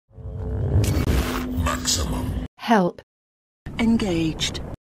Help. Engaged.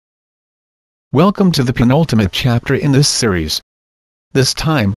 Welcome to the penultimate chapter in this series. This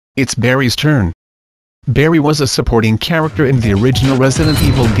time, it's Barry's turn. Barry was a supporting character in the original Resident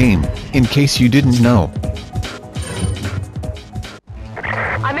Evil game, in case you didn't know.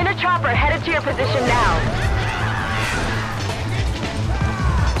 I'm in a chopper headed to your position now.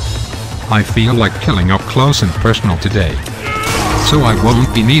 I feel like killing up close and personal today. So I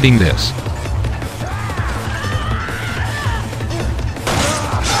won't be needing this.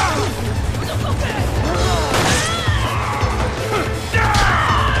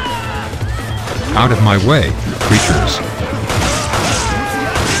 Out of my way, creatures.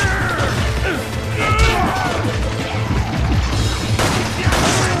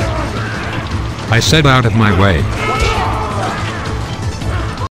 I said out of my way.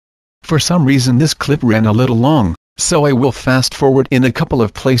 For some reason this clip ran a little long, so I will fast forward in a couple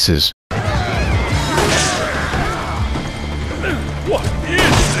of places. What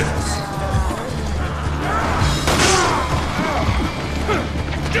is this?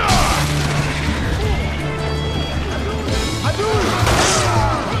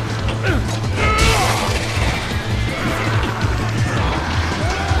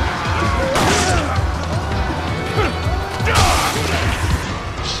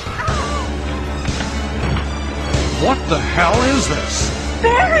 What the hell is this?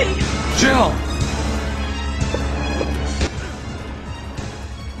 Barry! Jill!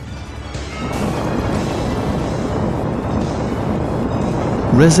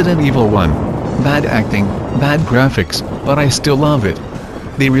 Resident Evil 1. Bad acting, bad graphics, but I still love it.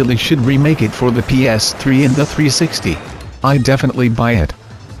 They really should remake it for the PS3 and the 360. I definitely buy it.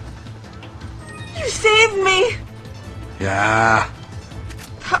 You saved me! Yeah.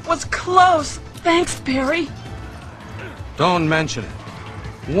 That was close. Thanks, Barry. Don't mention it.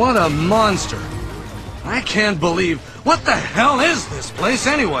 What a monster. I can't believe... What the hell is this place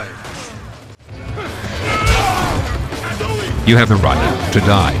anyway? You have the right to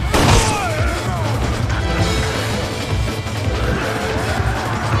die.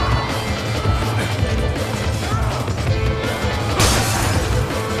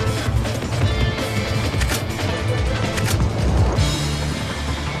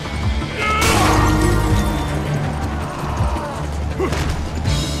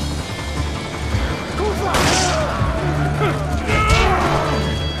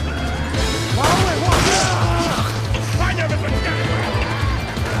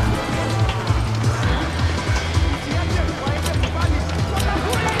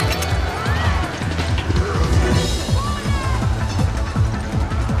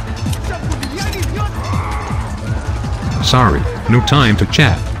 Sorry, no time to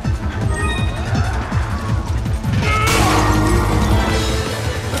chat.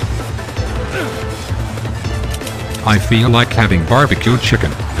 I feel like having barbecued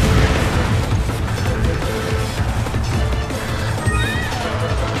chicken.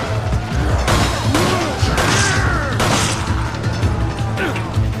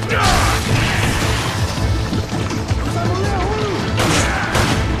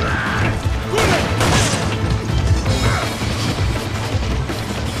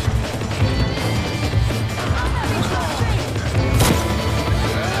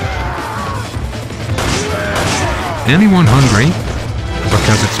 Anyone hungry?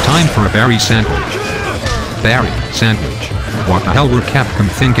 Because it's time for a Barry sandwich. Barry sandwich. What the hell were Capcom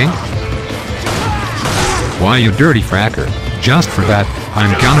thinking? Why, you dirty fracker. Just for that,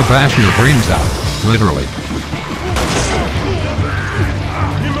 I'm gonna bash your brains out. Literally.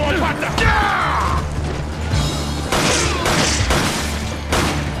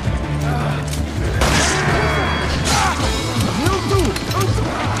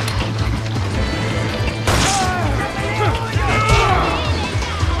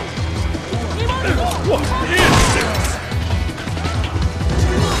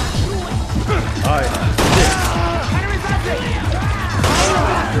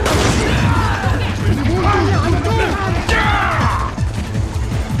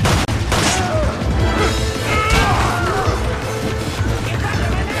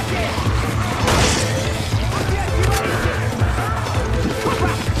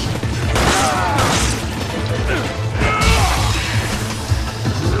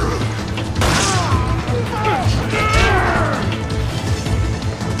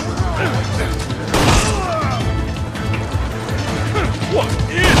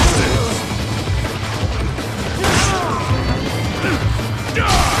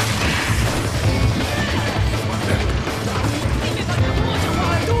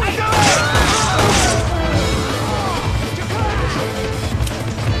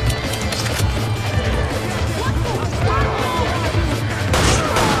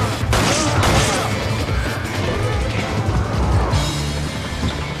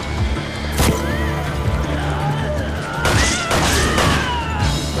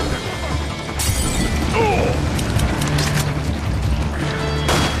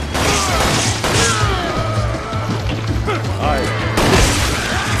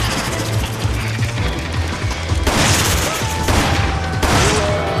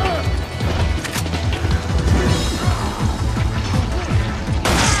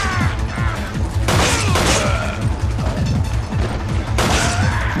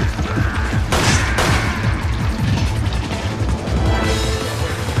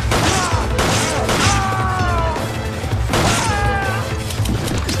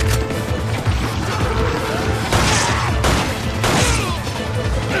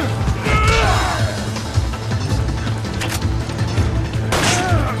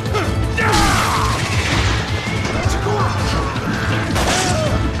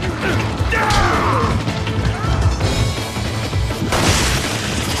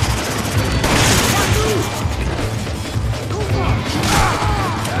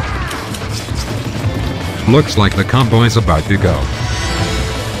 Looks like the combo is about to go.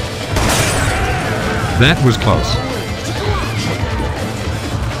 That was close.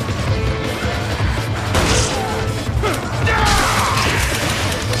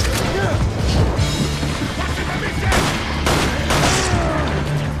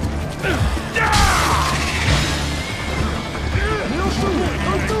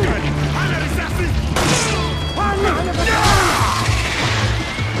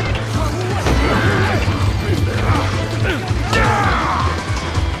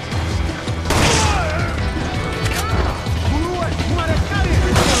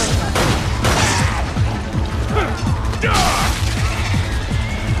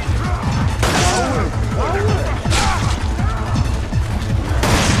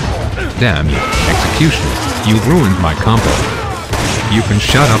 Damn you, Executioner, you ruined my combo. You can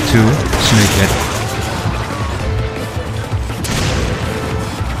shut up too, Snakehead.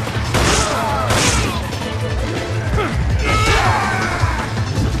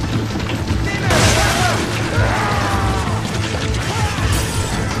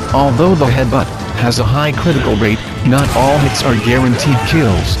 Although the headbutt has a high critical rate, not all hits are guaranteed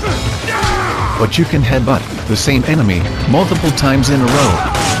kills. But you can headbutt the same enemy multiple times in a row.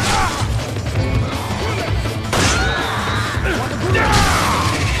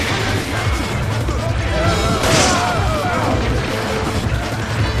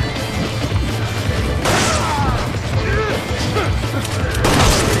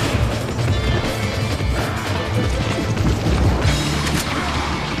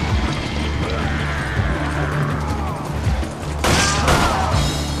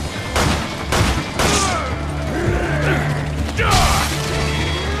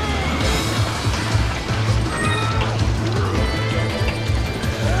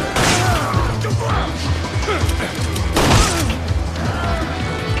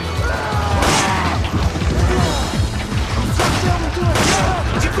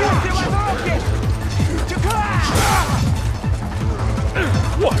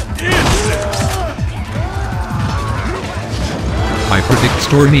 I predict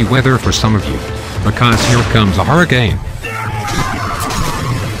stormy weather for some of you, because here comes a hurricane.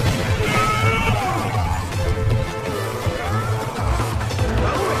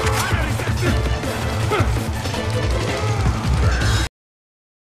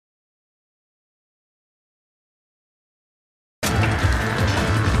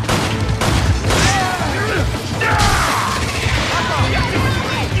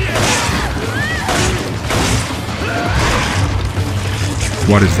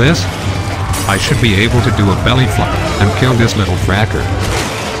 What is this? I should be able to do a belly flop and kill this little fracker.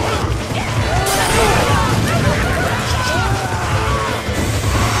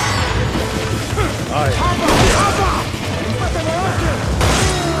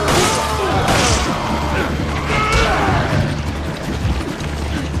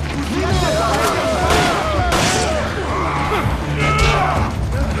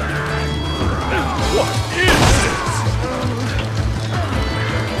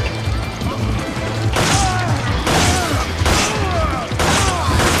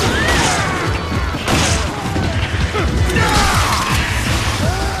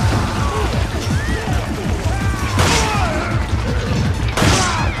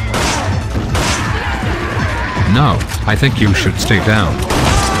 No, I think you should stay down.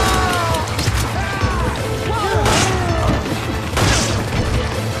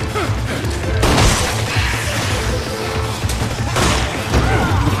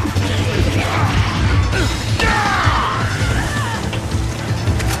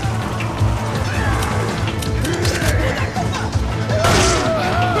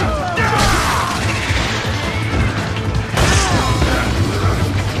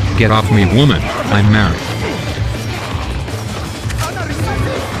 Get off me, woman. I'm married.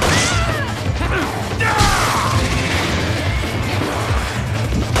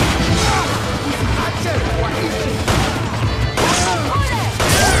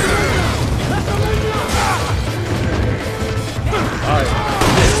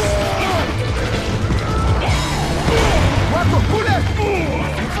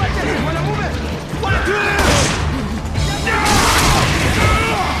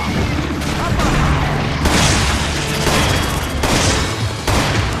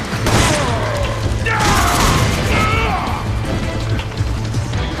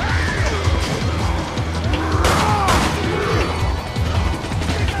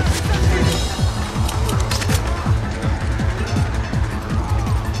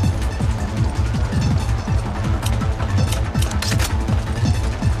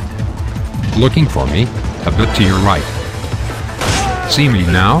 Looking for me? A bit to your right. See me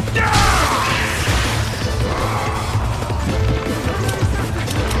now?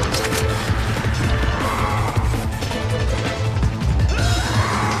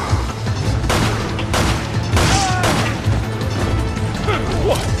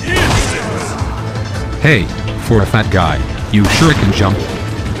 Hey, for a fat guy, you sure can jump.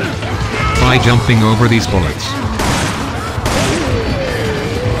 Try jumping over these bullets.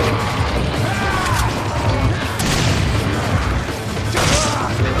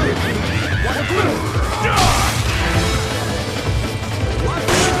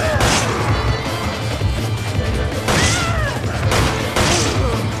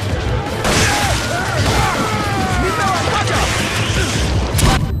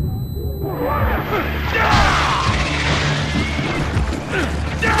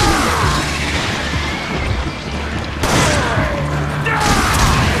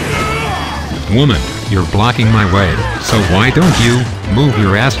 Woman, you're blocking my way, so why don't you move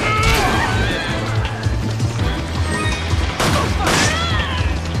your ass?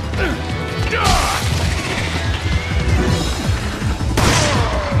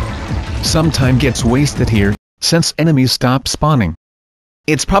 Some time gets wasted here, since enemies stop spawning.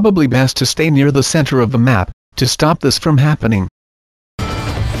 It's probably best to stay near the center of the map, to stop this from happening.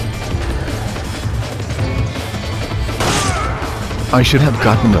 I should have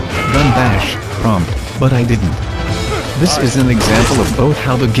gotten the gun bash prompt, but I didn't. This is an example of both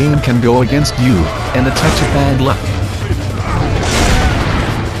how the game can go against you, and a touch of bad luck.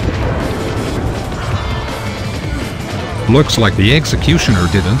 Looks like the executioner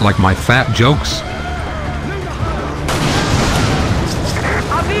didn't like my fat jokes.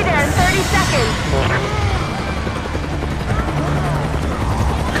 I'll be there in 30 seconds.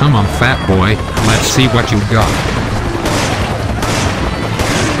 Come on, fat boy, let's see what you got.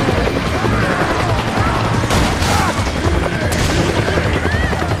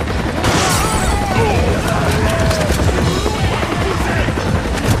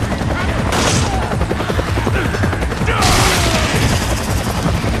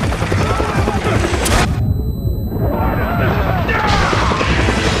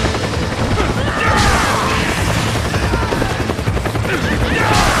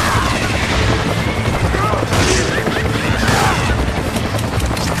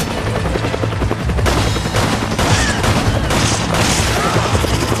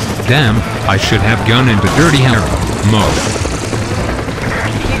 Damn, I should have gone into Dirty Harry mode.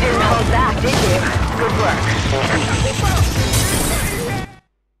 You didn't hold back, did you? Good work.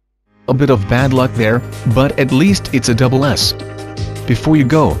 A bit of bad luck there, but at least it's a double S. Before you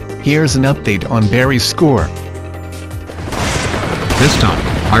go, here's an update on Barry's score. This time,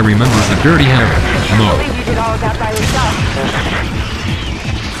 I remember the Dirty Harry I mode. believe you did all of that by yourself.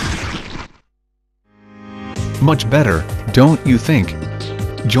 Much better, don't you think?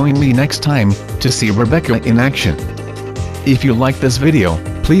 Join me next time to see Rebecca in action. If you like this video,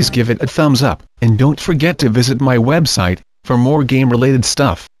 please give it a thumbs up, and don't forget to visit my website for more game-related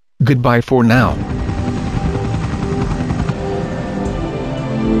stuff. Goodbye for now.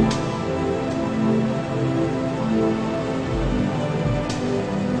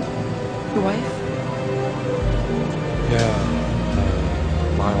 Your wife? Yeah,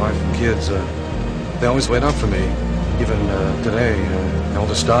 my wife and kids, they always wait up for me. Even today,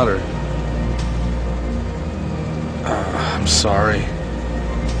 eldest daughter. I'm sorry.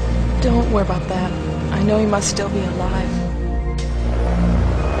 Don't worry about that. I know he must still be alive.